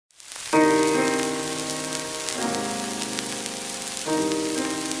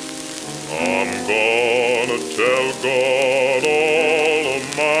gonna tell God all of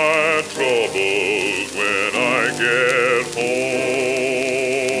my troubles when I get home.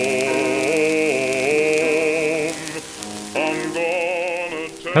 I'm gonna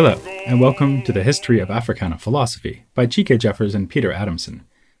tell Hello, and welcome to the History of Africana Philosophy by G.K. Jeffers and Peter Adamson,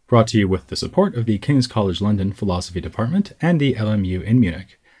 brought to you with the support of the King's College London Philosophy Department and the LMU in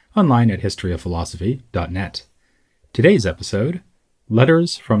Munich, online at historyofphilosophy.net. Today's episode,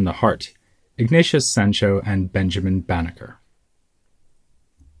 Letters from the Heart, Ignatius Sancho and Benjamin Banneker.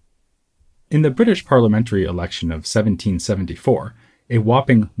 In the British parliamentary election of 1774, a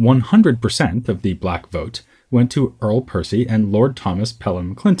whopping 100% of the black vote went to Earl Percy and Lord Thomas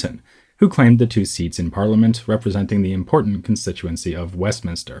Pelham Clinton, who claimed the two seats in Parliament representing the important constituency of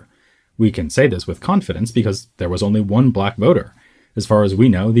Westminster. We can say this with confidence because there was only one black voter. As far as we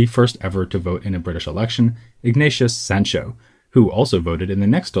know, the first ever to vote in a British election, Ignatius Sancho, who also voted in the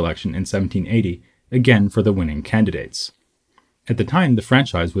next election in 1780, again for the winning candidates. At the time, the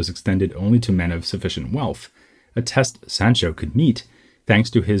franchise was extended only to men of sufficient wealth, a test Sancho could meet thanks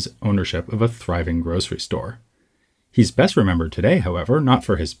to his ownership of a thriving grocery store. He's best remembered today, however, not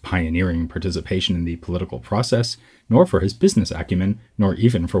for his pioneering participation in the political process, nor for his business acumen, nor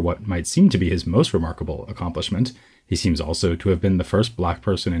even for what might seem to be his most remarkable accomplishment. He seems also to have been the first black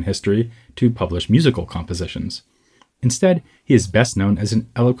person in history to publish musical compositions. Instead, he is best known as an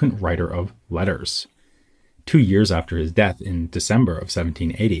eloquent writer of letters. 2 years after his death, in December of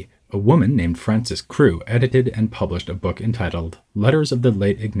 1780, a woman named Frances Crewe edited and published a book entitled Letters of the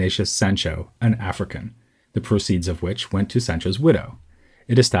Late Ignatius Sancho, an African, the proceeds of which went to Sancho's widow.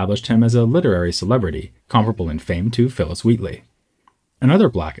 It established him as a literary celebrity, comparable in fame to Phillis Wheatley. Another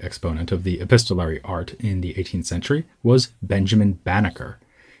black exponent of the epistolary art in the 18th century was Benjamin Banneker.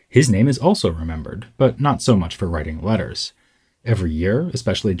 His name is also remembered, but not so much for writing letters. Every year,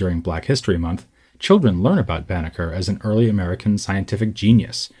 especially during Black History Month, children learn about Banneker as an early American scientific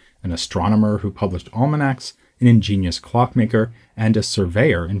genius, an astronomer who published almanacs, an ingenious clockmaker, and a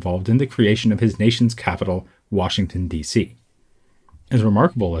surveyor involved in the creation of his nation's capital, Washington, D.C. As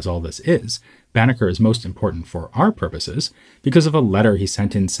remarkable as all this is, Banneker is most important for our purposes because of a letter he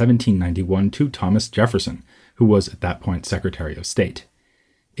sent in 1791 to Thomas Jefferson, who was at that point Secretary of State.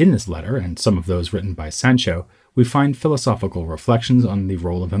 In this letter, and some of those written by Sancho, we find philosophical reflections on the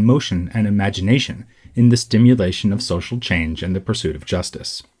role of emotion and imagination in the stimulation of social change and the pursuit of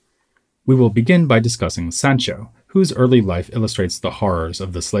justice. We will begin by discussing Sancho, whose early life illustrates the horrors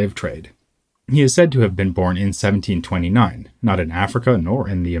of the slave trade. He is said to have been born in 1729, not in Africa, nor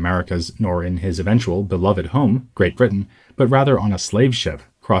in the Americas, nor in his eventual beloved home, Great Britain, but rather on a slave ship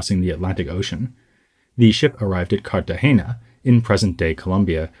crossing the Atlantic Ocean. The ship arrived at Cartagena, in present-day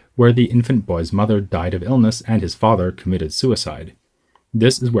Colombia, where the infant boy's mother died of illness and his father committed suicide.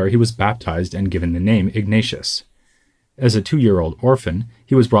 This is where he was baptized and given the name Ignatius. As a 2-year-old orphan,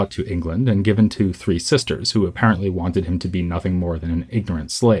 he was brought to England and given to 3 sisters who apparently wanted him to be nothing more than an ignorant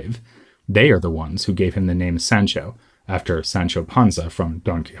slave. They are the ones who gave him the name Sancho, after Sancho Panza from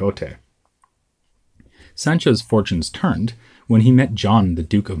Don Quixote. Sancho's fortunes turned when he met John, the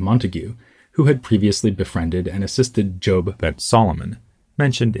Duke of Montague, who had previously befriended and assisted Job ben Solomon,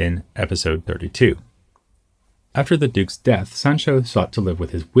 mentioned in episode 32. After the Duke's death, Sancho sought to live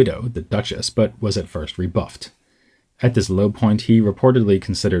with his widow, the Duchess, but was at first rebuffed. At this low point, he reportedly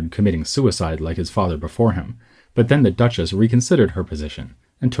considered committing suicide like his father before him, but then the Duchess reconsidered her position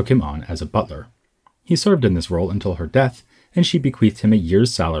and took him on as a butler. He served in this role until her death, and she bequeathed him a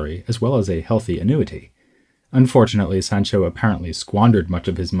year's salary as well as a healthy annuity. Unfortunately, Sancho apparently squandered much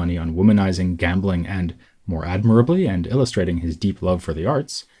of his money on womanizing, gambling, and, more admirably and illustrating his deep love for the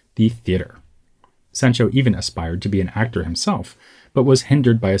arts, the theater. Sancho even aspired to be an actor himself, but was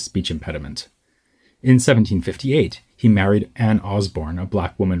hindered by a speech impediment. In 1758, he married Anne Osborne, a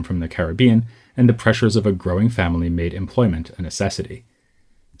black woman from the Caribbean, and the pressures of a growing family made employment a necessity.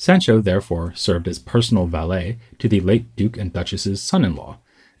 Sancho, therefore, served as personal valet to the late Duke and Duchess's son-in-law,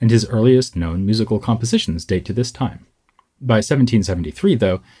 and his earliest known musical compositions date to this time. By 1773,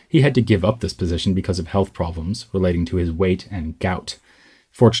 though, he had to give up this position because of health problems relating to his weight and gout.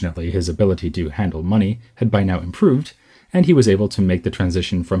 Fortunately, his ability to handle money had by now improved, and he was able to make the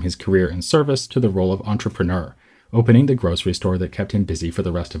transition from his career in service to the role of entrepreneur, opening the grocery store that kept him busy for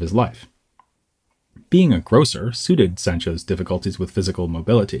the rest of his life. Being a grocer suited Sancho's difficulties with physical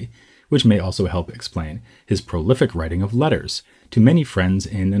mobility, which may also help explain his prolific writing of letters to many friends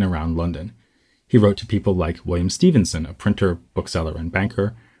in and around London. He wrote to people like William Stevenson, a printer, bookseller, and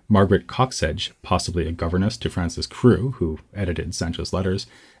banker, Margaret Coxedge, possibly a governess to Frances Crewe, who edited Sancho's letters,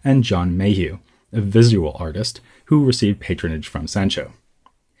 and John Mayhew, a visual artist who received patronage from Sancho.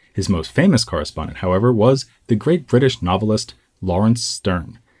 His most famous correspondent, however, was the great British novelist Lawrence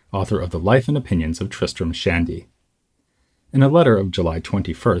Sterne, author of The Life and Opinions of Tristram Shandy. In a letter of July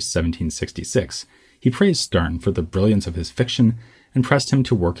 21st, 1766, he praised Sterne for the brilliance of his fiction and pressed him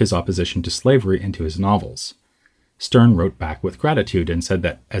to work his opposition to slavery into his novels. Sterne wrote back with gratitude and said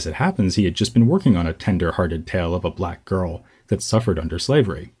that, as it happens, he had just been working on a tender-hearted tale of a black girl that suffered under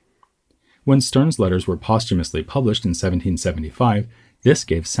slavery. When Sterne's letters were posthumously published in 1775, this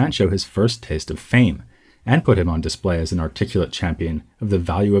gave Sancho his first taste of fame, and put him on display as an articulate champion of the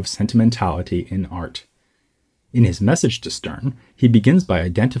value of sentimentality in art. In his message to Sterne, he begins by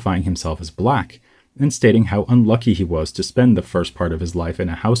identifying himself as black, and stating how unlucky he was to spend the first part of his life in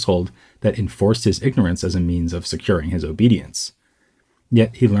a household that enforced his ignorance as a means of securing his obedience.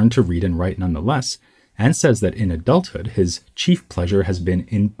 Yet he learned to read and write nonetheless, and says that in adulthood his chief pleasure has been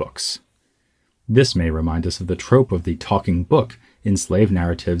in books. This may remind us of the trope of the talking book in slave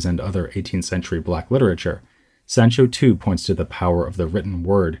narratives and other 18th century black literature. Sancho too points to the power of the written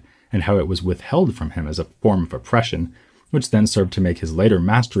word and how it was withheld from him as a form of oppression, which then served to make his later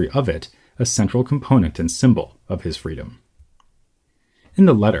mastery of it a central component and symbol of his freedom. In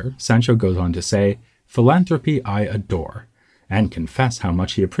the letter, Sancho goes on to say, "Philanthropy I adore," and confess how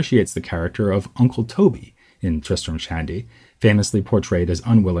much he appreciates the character of Uncle Toby in Tristram Shandy, famously portrayed as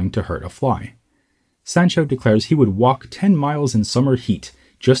unwilling to hurt a fly. Sancho declares he would walk 10 miles in summer heat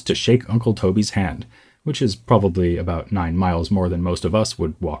just to shake Uncle Toby's hand, which is probably about 9 miles more than most of us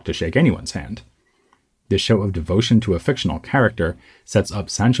would walk to shake anyone's hand. This show of devotion to a fictional character sets up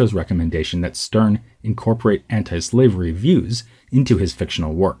Sancho's recommendation that Sterne incorporate anti-slavery views into his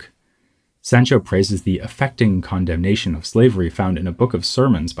fictional work. Sancho praises the affecting condemnation of slavery found in a book of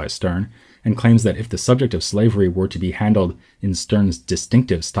sermons by Sterne, and claims that if the subject of slavery were to be handled in Sterne's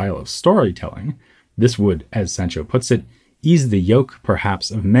distinctive style of storytelling, this would, as Sancho puts it, ease the yoke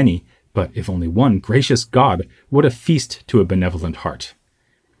perhaps of many, but if only one, gracious God, what a feast to a benevolent heart.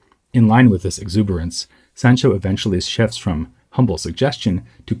 In line with this exuberance, Sancho eventually shifts from humble suggestion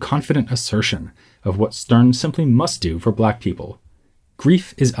to confident assertion of what Sterne simply must do for black people.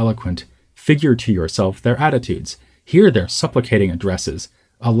 Grief is eloquent. Figure to yourself their attitudes. Hear their supplicating addresses.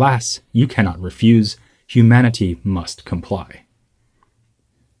 Alas, you cannot refuse. Humanity must comply.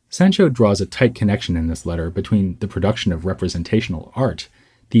 Sancho draws a tight connection in this letter between the production of representational art,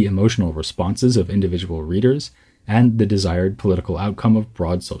 the emotional responses of individual readers, and the desired political outcome of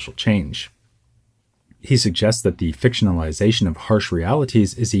broad social change. He suggests that the fictionalization of harsh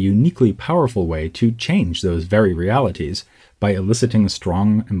realities is a uniquely powerful way to change those very realities by eliciting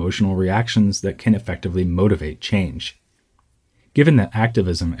strong emotional reactions that can effectively motivate change. Given that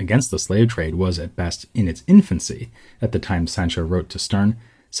activism against the slave trade was at best in its infancy at the time Sancho wrote to Sterne,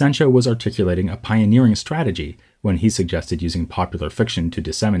 Sancho was articulating a pioneering strategy when he suggested using popular fiction to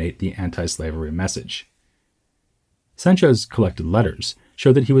disseminate the anti-slavery message. Sancho's collected letters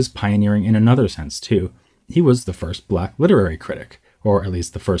show that he was pioneering in another sense too. He was the first black literary critic, or at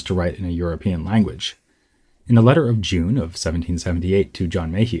least the first to write in a European language. In a letter of June of 1778 to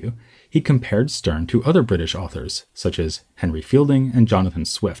John Mayhew, he compared Sterne to other British authors, such as Henry Fielding and Jonathan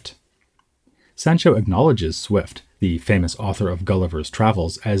Swift. Sancho acknowledges Swift, the famous author of Gulliver's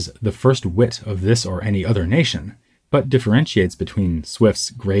Travels, as the first wit of this or any other nation, but differentiates between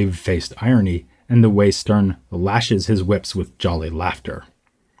Swift's grave-faced irony and the way Sterne lashes his whips with jolly laughter.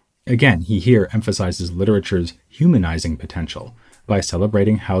 Again, he here emphasizes literature's humanizing potential by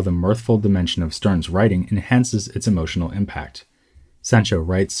celebrating how the mirthful dimension of Sterne's writing enhances its emotional impact. Sancho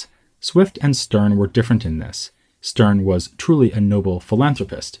writes, "Swift and Sterne were different in this. Sterne was truly a noble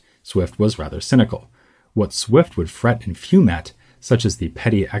philanthropist. Swift was rather cynical. What Swift would fret and fume at, such as the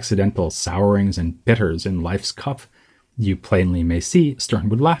petty accidental sourings and bitters in life's cup, you plainly may see Sterne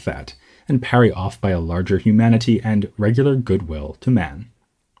would laugh at, and parry off by a larger humanity and regular goodwill to man."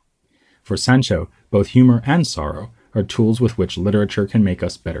 For Sancho, both humor and sorrow are tools with which literature can make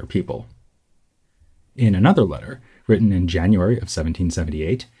us better people. In another letter, written in January of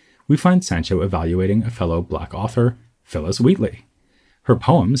 1778, we find Sancho evaluating a fellow black author, Phillis Wheatley. Her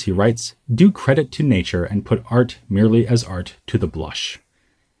poems, he writes, do credit to nature and put art merely as art to the blush.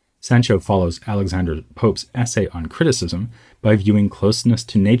 Sancho follows Alexander Pope's essay on criticism by viewing closeness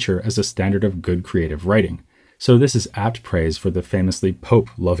to nature as a standard of good creative writing, so this is apt praise for the famously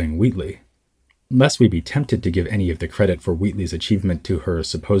Pope-loving Wheatley. Lest we be tempted to give any of the credit for Wheatley's achievement to her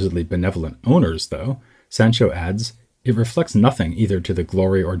supposedly benevolent owners, though, Sancho adds, it reflects nothing either to the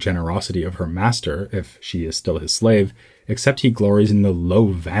glory or generosity of her master, if she is still his slave, except he glories in the low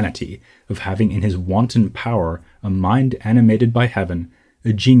vanity of having in his wanton power a mind animated by heaven,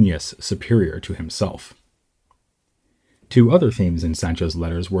 a genius superior to himself. Two other themes in Sancho's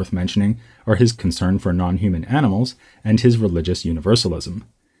letters worth mentioning are his concern for non-human animals and his religious universalism.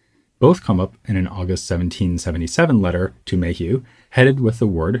 Both come up in an August 1777 letter to Mayhew, headed with the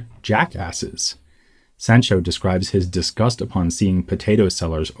word jackasses. Sancho describes his disgust upon seeing potato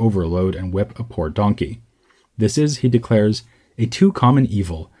sellers overload and whip a poor donkey. This is, he declares, a too common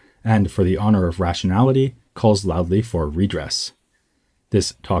evil, and for the honor of rationality, calls loudly for redress.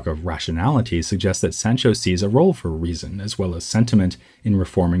 This talk of rationality suggests that Sancho sees a role for reason as well as sentiment in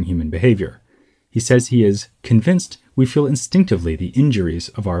reforming human behavior. He says he is convinced we feel instinctively the injuries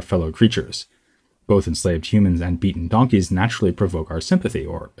of our fellow creatures. Both enslaved humans and beaten donkeys naturally provoke our sympathy,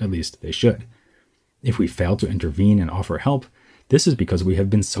 or at least they should. If we fail to intervene and offer help, this is because we have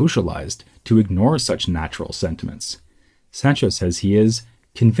been socialized to ignore such natural sentiments. Sancho says he is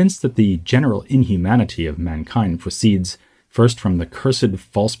convinced that the general inhumanity of mankind proceeds first from the cursed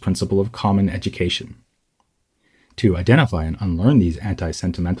false principle of common education. To identify and unlearn these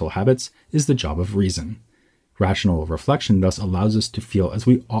anti-sentimental habits is the job of reason. Rational reflection thus allows us to feel as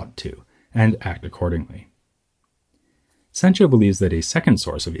we ought to, and act accordingly. Sancho believes that a second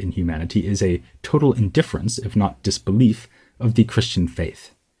source of inhumanity is a total indifference, if not disbelief, of the Christian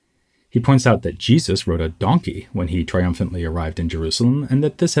faith. He points out that Jesus rode a donkey when he triumphantly arrived in Jerusalem, and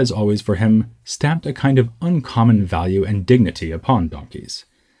that this has always for him stamped a kind of uncommon value and dignity upon donkeys.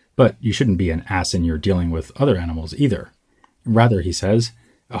 But you shouldn't be an ass in your dealing with other animals either. Rather, he says,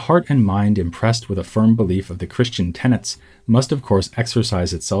 a heart and mind impressed with a firm belief of the Christian tenets must of course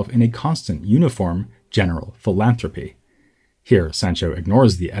exercise itself in a constant, uniform, general philanthropy. Here, Sancho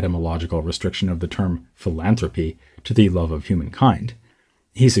ignores the etymological restriction of the term philanthropy to the love of humankind.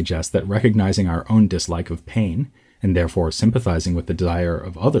 He suggests that recognizing our own dislike of pain, and therefore sympathizing with the desire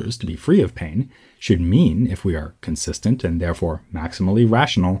of others to be free of pain, should mean, if we are consistent and therefore maximally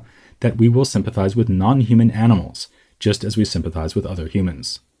rational, that we will sympathize with non-human animals, just as we sympathize with other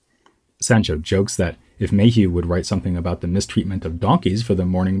humans. Sancho jokes that if Mayhew would write something about the mistreatment of donkeys for the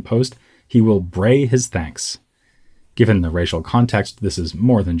Morning Post, he will bray his thanks. Given the racial context, this is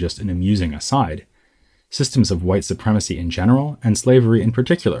more than just an amusing aside. Systems of white supremacy in general, and slavery in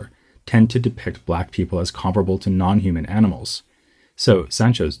particular, tend to depict black people as comparable to non-human animals. So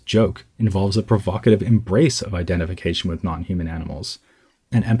Sancho's joke involves a provocative embrace of identification with non-human animals,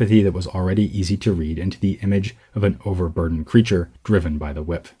 an empathy that was already easy to read into the image of an overburdened creature driven by the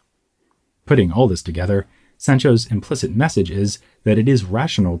whip. Putting all this together, Sancho's implicit message is that it is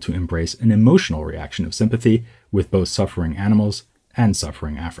rational to embrace an emotional reaction of sympathy with both suffering animals and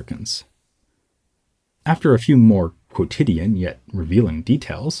suffering Africans. After a few more quotidian yet revealing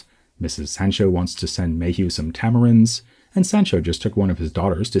details, Mrs. Sancho wants to send Mayhew some tamarinds, and Sancho just took one of his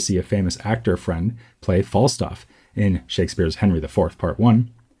daughters to see a famous actor friend play Falstaff in Shakespeare's Henry IV, Part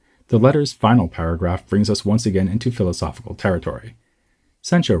 1. The letter's final paragraph brings us once again into philosophical territory.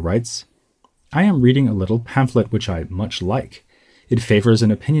 Sancho writes, I am reading a little pamphlet which I much like. It favors an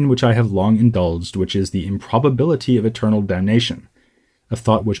opinion which I have long indulged, which is the improbability of eternal damnation, a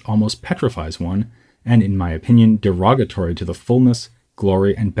thought which almost petrifies one, and in my opinion derogatory to the fullness,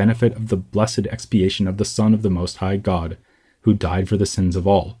 glory, and benefit of the blessed expiation of the Son of the Most High God, who died for the sins of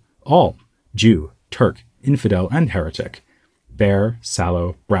all, Jew, Turk, infidel, and heretic, fair,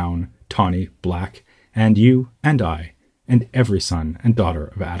 sallow, brown, tawny, black, and you and I, and every son and daughter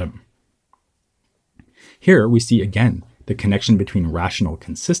of Adam. Here we see again the connection between rational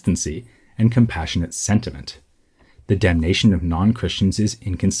consistency and compassionate sentiment. The damnation of non-Christians is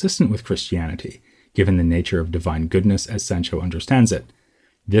inconsistent with Christianity, given the nature of divine goodness as Sancho understands it.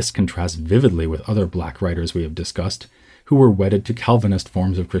 This contrasts vividly with other black writers we have discussed, who were wedded to Calvinist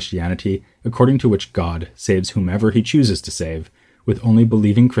forms of Christianity, according to which God saves whomever he chooses to save, with only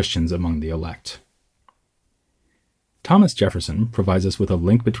believing Christians among the elect. Thomas Jefferson provides us with a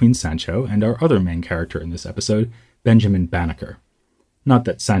link between Sancho and our other main character in this episode, Benjamin Banneker. Not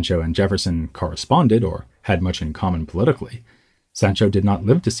that Sancho and Jefferson corresponded or had much in common politically. Sancho did not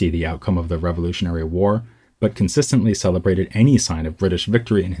live to see the outcome of the Revolutionary War, but consistently celebrated any sign of British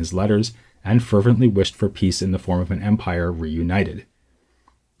victory in his letters and fervently wished for peace in the form of an empire reunited.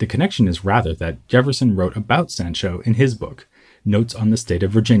 The connection is rather that Jefferson wrote about Sancho in his book, Notes on the State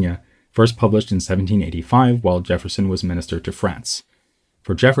of Virginia, first published in 1785 while Jefferson was minister to France.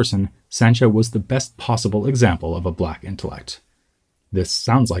 For Jefferson, Sancho was the best possible example of a black intellect. This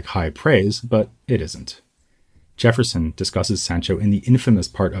sounds like high praise, but it isn't. Jefferson discusses Sancho in the infamous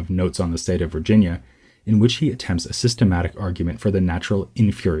part of Notes on the State of Virginia, in which he attempts a systematic argument for the natural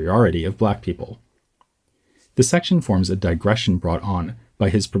inferiority of black people. The section forms a digression brought on by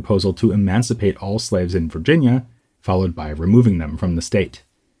his proposal to emancipate all slaves in Virginia, followed by removing them from the state.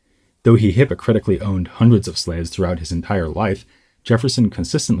 Though he hypocritically owned hundreds of slaves throughout his entire life, Jefferson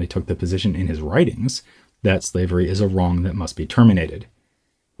consistently took the position in his writings that slavery is a wrong that must be terminated.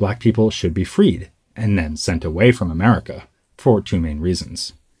 Black people should be freed, and then sent away from America, for two main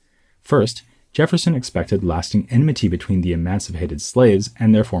reasons. First, Jefferson expected lasting enmity between the emancipated slaves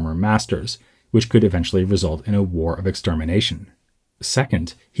and their former masters, which could eventually result in a war of extermination.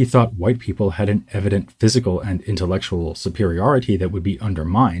 Second, he thought white people had an evident physical and intellectual superiority that would be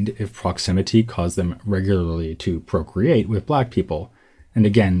undermined if proximity caused them regularly to procreate with black people, and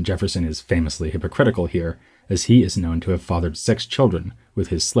again Jefferson is famously hypocritical here, as he is known to have fathered 6 children with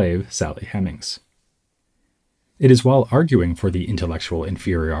his slave Sally Hemings. It is while arguing for the intellectual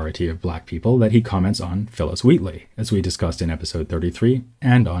inferiority of black people that he comments on Phillis Wheatley, as we discussed in episode 33,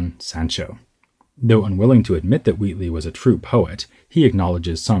 and on Sancho. Though unwilling to admit that Wheatley was a true poet, he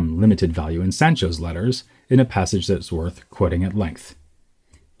acknowledges some limited value in Sancho's letters in a passage that's worth quoting at length.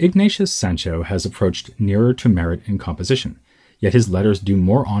 Ignatius Sancho has approached nearer to merit in composition, yet his letters do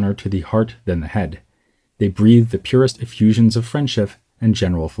more honor to the heart than the head. They breathe the purest effusions of friendship and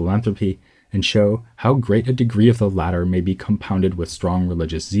general philanthropy, and show how great a degree of the latter may be compounded with strong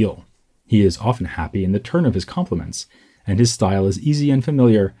religious zeal. He is often happy in the turn of his compliments, and his style is easy and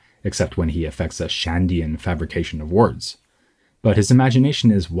familiar, except when he affects a Shandian fabrication of words. But his imagination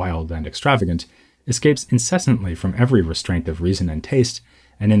is wild and extravagant, escapes incessantly from every restraint of reason and taste,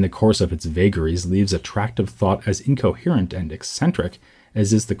 and in the course of its vagaries leaves a tract of thought as incoherent and eccentric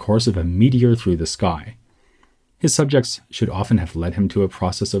as is the course of a meteor through the sky. His subjects should often have led him to a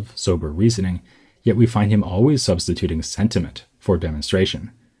process of sober reasoning, yet we find him always substituting sentiment for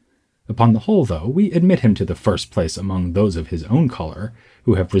demonstration. Upon the whole, though, we admit him to the first place among those of his own color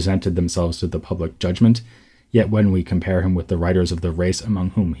who have presented themselves to the public judgment, yet when we compare him with the writers of the race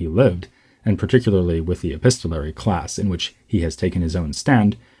among whom he lived, and particularly with the epistolary class in which he has taken his own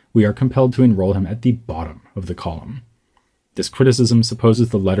stand, we are compelled to enroll him at the bottom of the column. This criticism supposes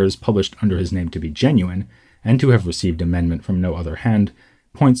the letters published under his name to be genuine, and to have received amendment from no other hand,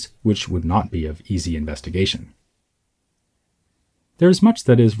 points which would not be of easy investigation. There is much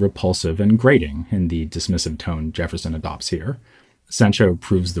that is repulsive and grating in the dismissive tone Jefferson adopts here. Sancho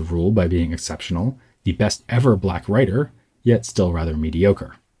proves the rule by being exceptional, the best ever black writer, yet still rather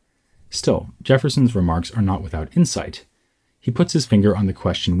mediocre. Still, Jefferson's remarks are not without insight. He puts his finger on the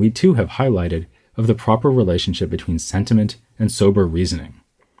question we too have highlighted of the proper relationship between sentiment and sober reasoning.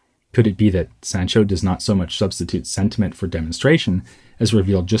 Could it be that Sancho does not so much substitute sentiment for demonstration as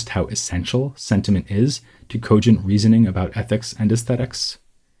reveal just how essential sentiment is to cogent reasoning about ethics and aesthetics?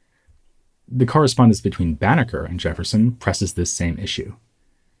 The correspondence between Banneker and Jefferson presses this same issue.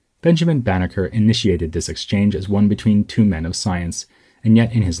 Benjamin Banneker initiated this exchange as one between two men of science, and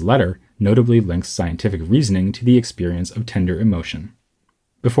yet in his letter notably links scientific reasoning to the experience of tender emotion.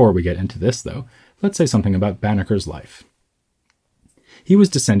 Before we get into this, though, let's say something about Banneker's life. He was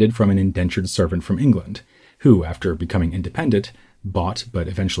descended from an indentured servant from England, who, after becoming independent, bought but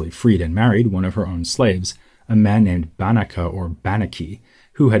eventually freed and married one of her own slaves, a man named Banneker or Banneker,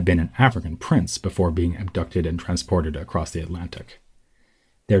 who had been an African prince before being abducted and transported across the Atlantic.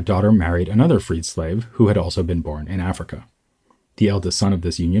 Their daughter married another freed slave who had also been born in Africa. The eldest son of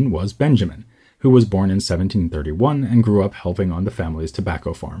this union was Benjamin, who was born in 1731 and grew up helping on the family's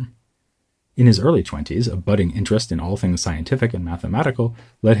tobacco farm. In his early 20s, a budding interest in all things scientific and mathematical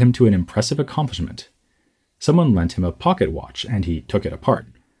led him to an impressive accomplishment. Someone lent him a pocket watch, and he took it apart.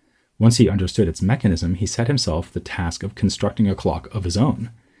 Once he understood its mechanism, he set himself the task of constructing a clock of his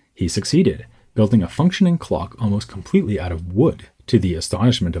own. He succeeded, building a functioning clock almost completely out of wood, to the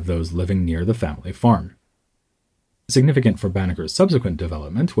astonishment of those living near the family farm. Significant for Banneker's subsequent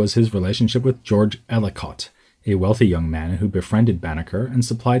development was his relationship with George Ellicott, a wealthy young man who befriended Banneker and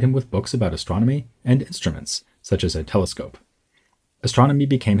supplied him with books about astronomy and instruments, such as a telescope. Astronomy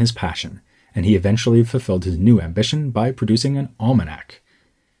became his passion, and he eventually fulfilled his new ambition by producing an almanac.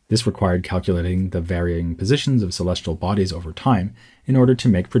 This required calculating the varying positions of celestial bodies over time in order to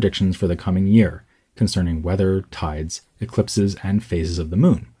make predictions for the coming year, concerning weather, tides, eclipses, and phases of the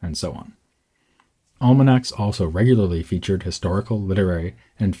moon, and so on. Almanacs also regularly featured historical, literary,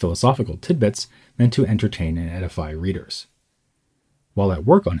 and philosophical tidbits meant to entertain and edify readers. While at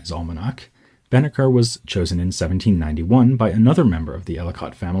work on his almanac, Banneker was chosen in 1791 by another member of the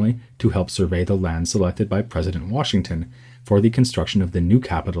Ellicott family to help survey the land selected by President Washington for the construction of the new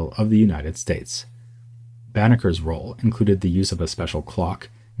capital of the United States. Banneker's role included the use of a special clock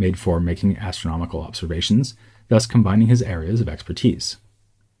made for making astronomical observations, thus combining his areas of expertise.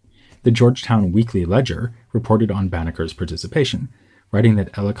 The Georgetown Weekly Ledger reported on Banneker's participation, writing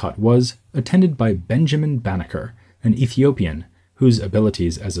that Ellicott was attended by Benjamin Banneker, an Ethiopian, whose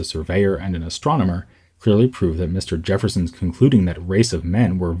abilities as a surveyor and an astronomer clearly prove that Mr. Jefferson's concluding that race of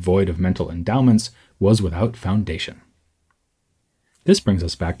men were void of mental endowments was without foundation. This brings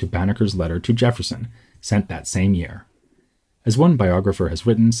us back to Banneker's letter to Jefferson, sent that same year. As one biographer has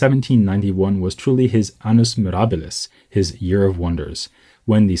written, 1791 was truly his annus mirabilis, his year of wonders,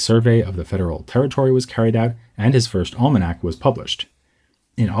 when the survey of the federal territory was carried out and his first almanac was published.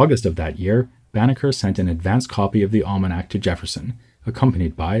 In August of that year, Banneker sent an advance copy of the almanac to Jefferson,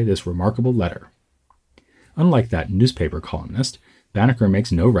 accompanied by this remarkable letter. Unlike that newspaper columnist, Banneker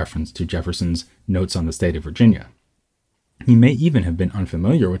makes no reference to Jefferson's Notes on the State of Virginia. He may even have been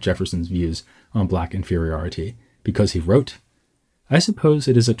unfamiliar with Jefferson's views on black inferiority, because he wrote, "I suppose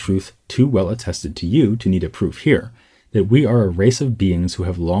it is a truth too well attested to you to need a proof here, that we are a race of beings who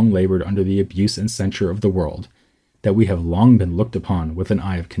have long labored under the abuse and censure of the world, that we have long been looked upon with an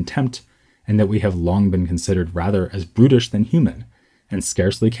eye of contempt, and that we have long been considered rather as brutish than human, and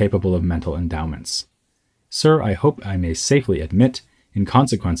scarcely capable of mental endowments. Sir, I hope I may safely admit, in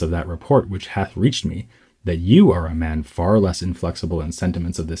consequence of that report which hath reached me, that you are a man far less inflexible in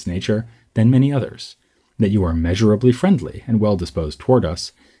sentiments of this nature than many others, that you are measurably friendly and well disposed toward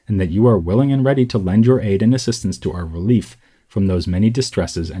us, and that you are willing and ready to lend your aid and assistance to our relief from those many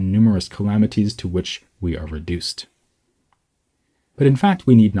distresses and numerous calamities to which we are reduced." But in fact,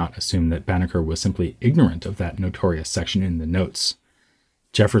 we need not assume that Banneker was simply ignorant of that notorious section in the notes.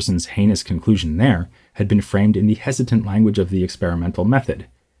 Jefferson's heinous conclusion there had been framed in the hesitant language of the experimental method.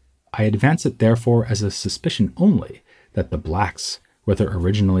 "I advance it therefore as a suspicion only that the blacks, whether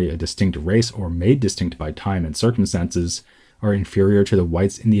originally a distinct race or made distinct by time and circumstances, are inferior to the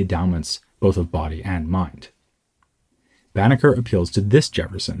whites in the endowments both of body and mind." Banneker appeals to this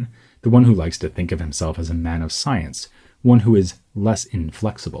Jefferson, the one who likes to think of himself as a man of science, one who is less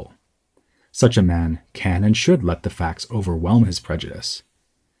inflexible. Such a man can and should let the facts overwhelm his prejudice.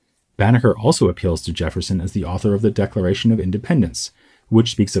 Banneker also appeals to Jefferson as the author of the Declaration of Independence,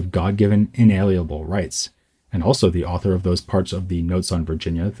 which speaks of God-given inalienable rights, and also the author of those parts of the Notes on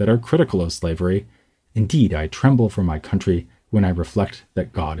Virginia that are critical of slavery. "Indeed, I tremble for my country when I reflect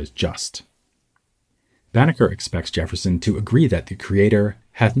that God is just." Banneker expects Jefferson to agree that the Creator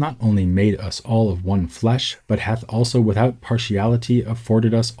hath not only made us all of one flesh, but hath also without partiality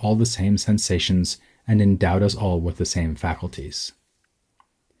afforded us all the same sensations, and endowed us all with the same faculties.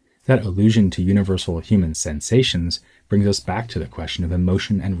 That allusion to universal human sensations brings us back to the question of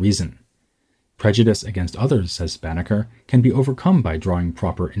emotion and reason. Prejudice against others, says Banneker, can be overcome by drawing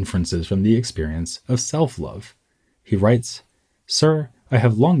proper inferences from the experience of self-love. He writes, "Sir, I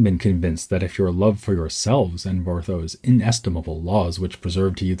have long been convinced that if your love for yourselves and for those inestimable laws which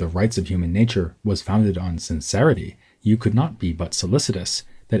preserve to you the rights of human nature was founded on sincerity, you could not be but solicitous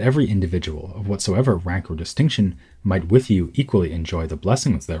that every individual, of whatsoever rank or distinction, might with you equally enjoy the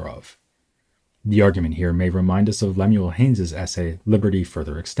blessings thereof." The argument here may remind us of Lemuel Haynes's essay, Liberty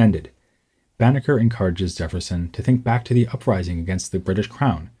Further Extended. Banneker encourages Jefferson to think back to the uprising against the British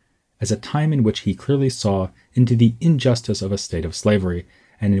Crown, as a time in which he clearly saw into the injustice of a state of slavery,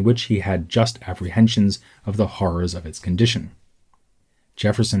 and in which he had just apprehensions of the horrors of its condition.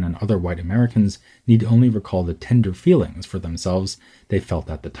 Jefferson and other white Americans need only recall the tender feelings for themselves they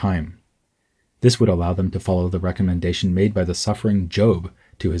felt at the time. This would allow them to follow the recommendation made by the suffering Job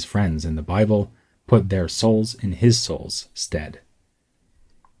to his friends in the Bible, "Put their souls in his soul's stead."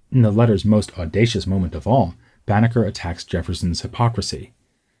 In the letter's most audacious moment of all, Banneker attacks Jefferson's hypocrisy.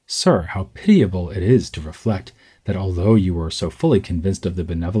 "Sir, how pitiable it is to reflect that although you were so fully convinced of the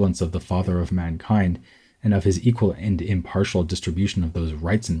benevolence of the Father of mankind, and of his equal and impartial distribution of those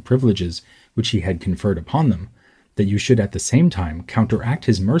rights and privileges which he had conferred upon them, that you should at the same time counteract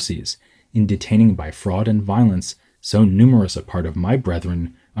his mercies in detaining by fraud and violence so numerous a part of my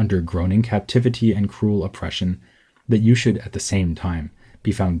brethren under groaning captivity and cruel oppression, that you should at the same time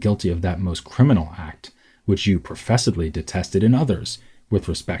be found guilty of that most criminal act which you professedly detested in others with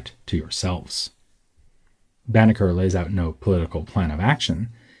respect to yourselves." Banneker lays out no political plan of action.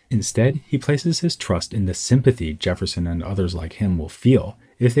 Instead, he places his trust in the sympathy Jefferson and others like him will feel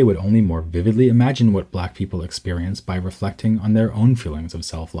if they would only more vividly imagine what black people experience by reflecting on their own feelings of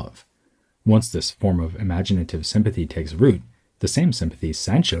self-love. Once this form of imaginative sympathy takes root, the same sympathy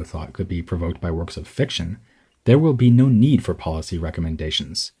Sancho thought could be provoked by works of fiction, there will be no need for policy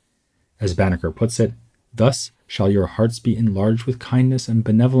recommendations. As Banneker puts it, "Thus shall your hearts be enlarged with kindness and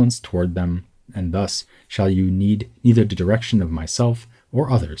benevolence toward them, and thus shall you need neither the direction of myself or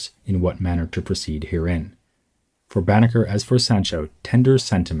others in what manner to proceed herein." For Banneker, as for Sancho, tender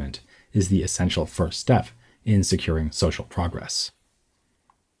sentiment is the essential first step in securing social progress.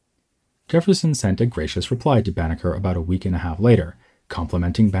 Jefferson sent a gracious reply to Banneker about a week and a half later,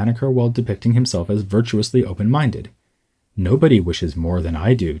 complimenting Banneker while depicting himself as virtuously open-minded. "Nobody wishes more than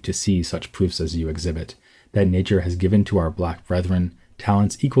I do to see such proofs as you exhibit, that nature has given to our black brethren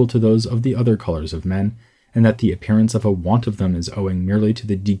talents equal to those of the other colors of men, and that the appearance of a want of them is owing merely to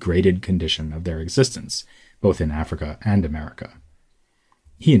the degraded condition of their existence, both in Africa and America."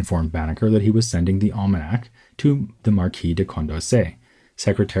 He informed Banneker that he was sending the almanac to the Marquis de Condorcet,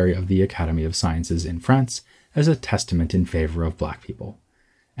 Secretary of the Academy of Sciences in France, as a testament in favor of black people.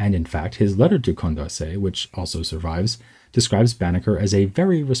 And in fact, his letter to Condorcet, which also survives, describes Banneker as a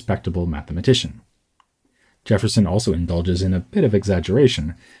very respectable mathematician. Jefferson also indulges in a bit of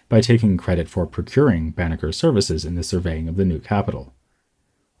exaggeration by taking credit for procuring Banneker's services in the surveying of the new capital.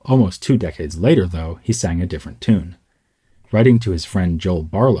 Almost 2 decades later, though, he sang a different tune. Writing to his friend Joel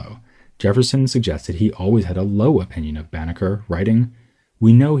Barlow, Jefferson suggested he always had a low opinion of Banneker, writing,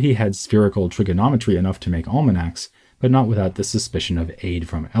 "We know he had spherical trigonometry enough to make almanacs, but not without the suspicion of aid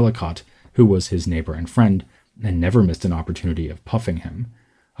from Ellicott, who was his neighbor and friend, and never missed an opportunity of puffing him.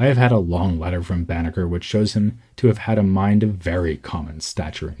 I have had a long letter from Banneker which shows him to have had a mind of very common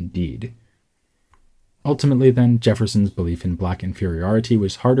stature indeed." Ultimately, then, Jefferson's belief in black inferiority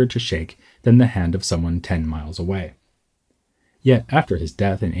was harder to shake than the hand of someone 10 miles away. Yet, after his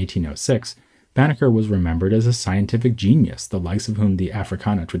death in 1806, Banneker was remembered as a scientific genius, the likes of whom the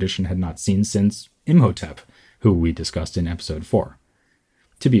Africana tradition had not seen since Imhotep, who we discussed in episode 4.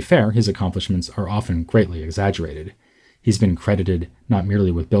 To be fair, his accomplishments are often greatly exaggerated. He's been credited not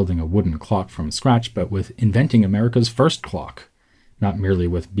merely with building a wooden clock from scratch, but with inventing America's first clock. Not merely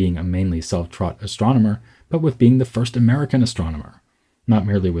with being a mainly self-taught astronomer, but with being the first American astronomer. Not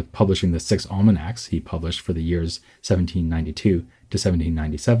merely with publishing the 6 almanacs he published for the years 1792 to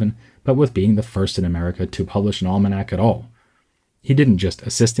 1797, but with being the first in America to publish an almanac at all. He didn't just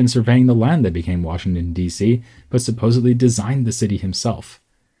assist in surveying the land that became Washington, D.C., but supposedly designed the city himself.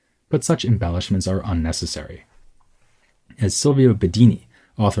 But such embellishments are unnecessary. As Silvio Bedini,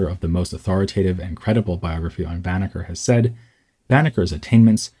 author of the most authoritative and credible biography on Banneker, has said, Banneker's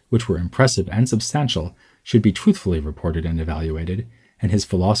attainments, which were impressive and substantial, should be truthfully reported and evaluated, and his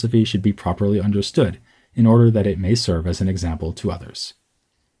philosophy should be properly understood, in order that it may serve as an example to others.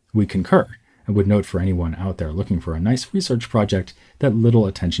 We concur, and would note for anyone out there looking for a nice research project that little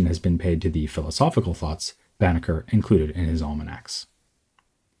attention has been paid to the philosophical thoughts Banneker included in his almanacs.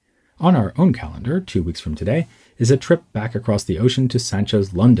 On our own calendar, 2 weeks from today, is a trip back across the ocean to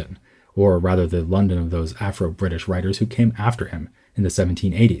Sancho's London, or rather the London of those Afro-British writers who came after him in the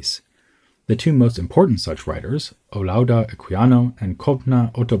 1780s. The 2 most important such writers, Olaudah Equiano and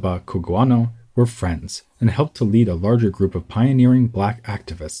Kobna Ottobah Cugoano, were friends and helped to lead a larger group of pioneering black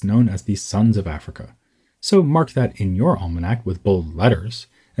activists known as the Sons of Africa. So mark that in your almanac with bold letters,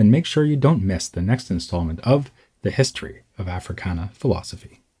 and make sure you don't miss the next installment of The History of Africana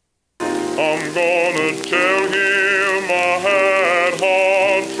Philosophy. I'm gonna tell him I had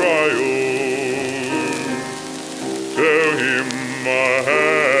hard trials. Tell him I